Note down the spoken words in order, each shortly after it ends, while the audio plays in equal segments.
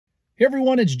Hey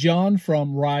everyone, it's John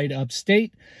from Ride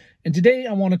Upstate, and today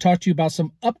I want to talk to you about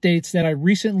some updates that I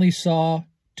recently saw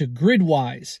to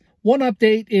Gridwise. One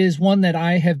update is one that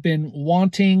I have been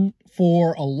wanting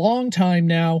for a long time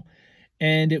now,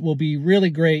 and it will be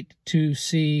really great to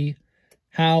see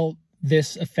how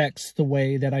this affects the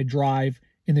way that I drive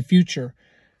in the future.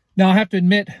 Now, I have to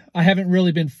admit, I haven't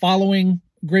really been following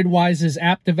Gridwise's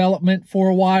app development for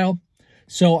a while,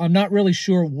 so I'm not really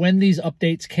sure when these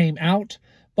updates came out.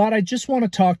 But I just want to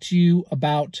talk to you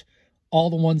about all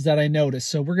the ones that I noticed.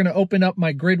 So we're going to open up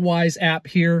my Gridwise app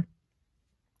here,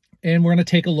 and we're going to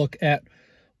take a look at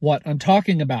what I'm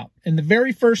talking about. And the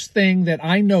very first thing that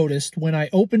I noticed when I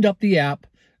opened up the app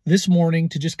this morning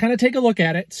to just kind of take a look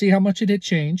at it, see how much it had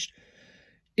changed,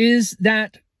 is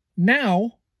that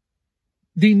now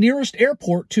the nearest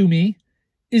airport to me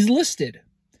is listed.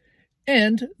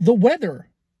 And the weather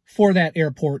for that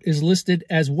airport is listed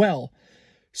as well.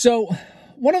 So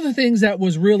one of the things that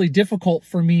was really difficult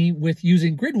for me with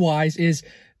using Gridwise is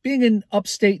being in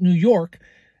upstate New York,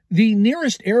 the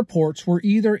nearest airports were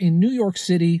either in New York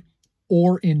City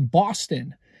or in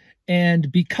Boston.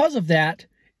 And because of that,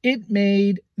 it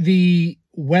made the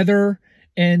weather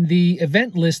and the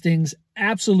event listings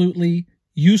absolutely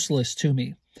useless to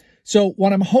me. So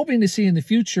what I'm hoping to see in the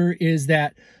future is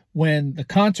that when the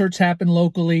concerts happen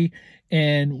locally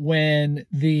and when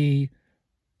the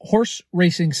horse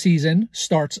racing season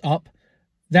starts up,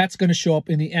 that's going to show up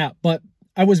in the app. But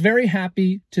I was very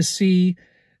happy to see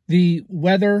the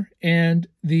weather and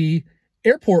the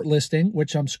airport listing,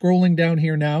 which I'm scrolling down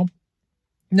here now.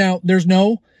 Now, there's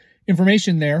no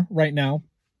information there right now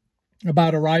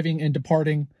about arriving and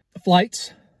departing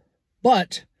flights,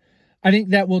 but I think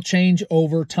that will change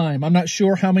over time. I'm not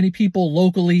sure how many people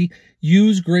locally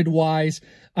use Gridwise.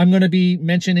 I'm going to be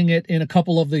mentioning it in a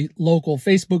couple of the local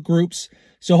Facebook groups,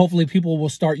 so hopefully people will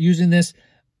start using this.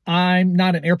 I'm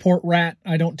not an airport rat.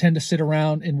 I don't tend to sit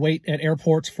around and wait at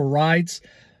airports for rides,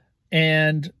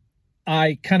 and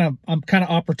I'm kind of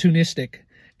opportunistic.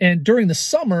 And during the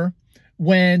summer,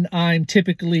 when I'm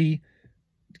typically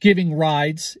giving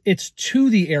rides, it's to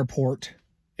the airport.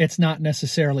 It's not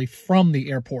necessarily from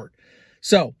the airport.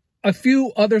 So a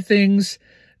few other things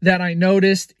that I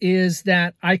noticed is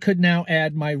that I could now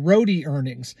add my roadie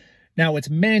earnings. Now it's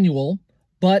manual,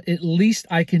 but at least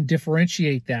I can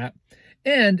differentiate that.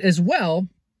 And as well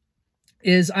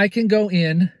is I can go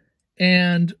in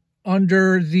and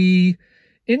under the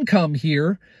income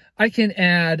here, I can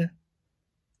add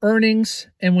earnings.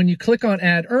 And when you click on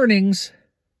add earnings,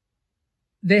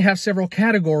 they have several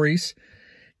categories,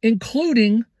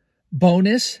 including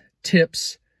bonus,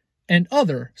 tips, and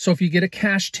other. So if you get a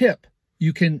cash tip,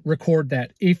 you can record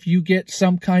that. If you get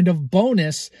some kind of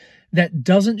bonus that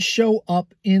doesn't show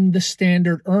up in the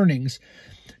standard earnings,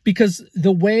 because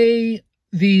the way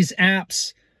these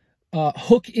apps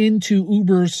hook into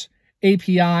Uber's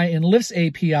API and Lyft's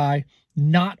API,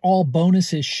 not all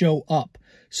bonuses show up.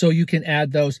 So you can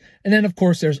add those. And then, of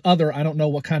course, there's other. I don't know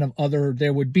what kind of other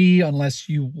there would be unless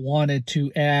you wanted to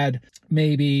add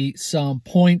maybe some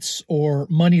points or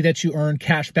money that you earn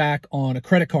cash back on a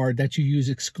credit card that you use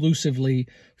exclusively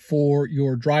for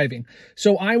your driving.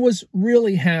 So I was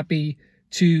really happy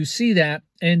to see that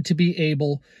and to be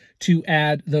able to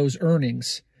add those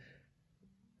earnings.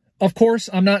 Of course,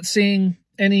 I'm not seeing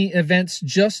any events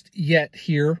just yet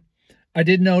here. I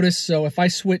did notice, so if I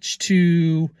switch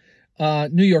to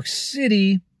New York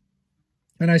City,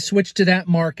 and I switch to that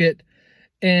market,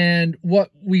 and what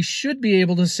we should be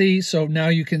able to see, so now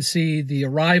you can see the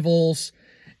arrivals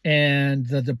and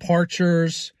the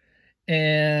departures,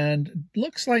 and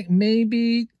looks like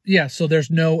maybe, yeah, so there's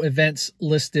no events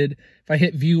listed. If I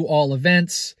hit view all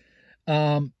events,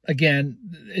 again,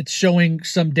 it's showing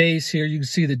some days here. You can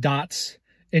see the dots,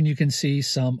 and you can see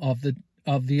some of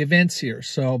the events here.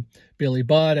 So Billy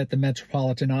Budd at the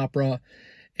Metropolitan Opera,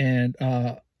 and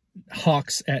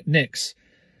Hawks at Nick's.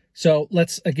 So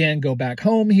let's again go back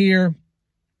home here,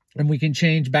 and we can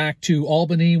change back to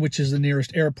Albany, which is the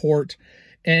nearest airport.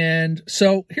 And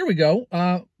so here we go.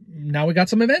 Now we got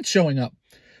some events showing up.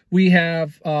 We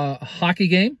have a hockey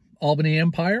game, Albany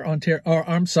Empire,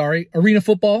 Arena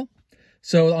football.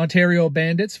 So Ontario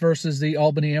Bandits versus the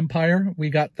Albany Empire.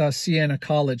 We got the Siena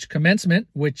College commencement,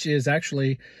 which is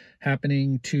actually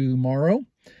happening tomorrow.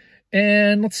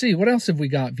 And let's see, what else have we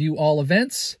got? View all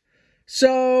events.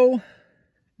 So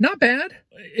not bad.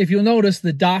 If you'll notice,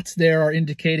 the dots there are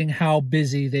indicating how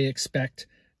busy they expect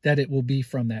that it will be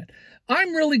from that.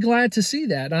 I'm really glad to see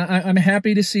that. I'm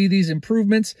happy to see these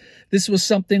improvements. This was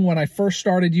something when I first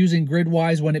started using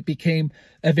Gridwise, when it became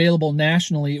available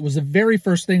nationally, it was the very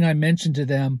first thing I mentioned to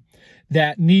them,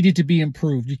 that needed to be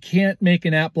improved. You can't make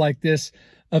an app like this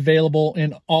available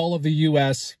in all of the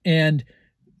US and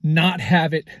not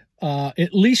have it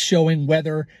at least showing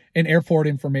weather and airport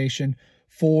information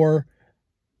for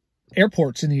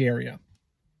airports in the area.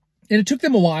 And it took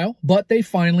them a while, but they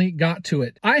finally got to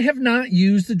it. I have not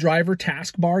used the driver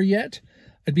taskbar yet.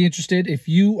 I'd be interested if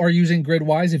you are using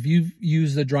Gridwise. If you've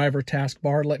used the driver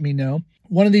taskbar, let me know.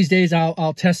 One of these days,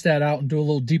 I'll test that out and do a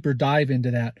little deeper dive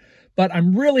into that. But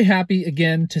I'm really happy,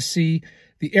 again, to see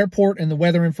the airport and the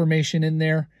weather information in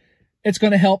there. It's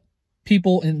going to help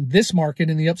people in this market,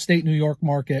 in the upstate New York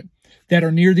market, that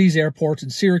are near these airports in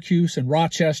Syracuse and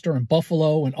Rochester and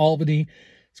Buffalo and Albany.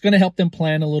 It's going to help them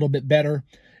plan a little bit better.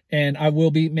 And I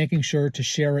will be making sure to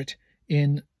share it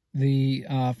in the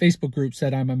Facebook groups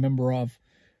that I'm a member of.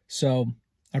 So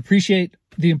I appreciate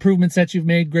the improvements that you've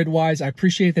made, Gridwise. I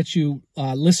appreciate that you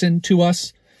listen to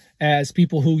us as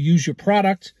people who use your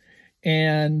product.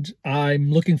 And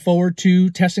I'm looking forward to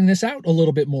testing this out a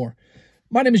little bit more.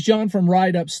 My name is John from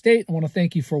Ride Upstate. I want to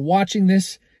thank you for watching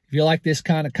this. If you like this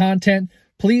kind of content,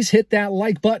 please hit that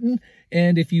like button.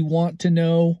 And if you want to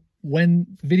know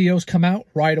when videos come out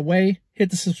right away, hit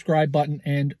the subscribe button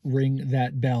and ring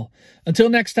that bell. Until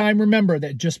next time, remember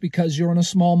that just because you're in a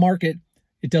small market,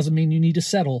 it doesn't mean you need to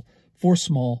settle for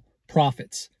small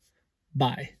profits.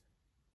 Bye.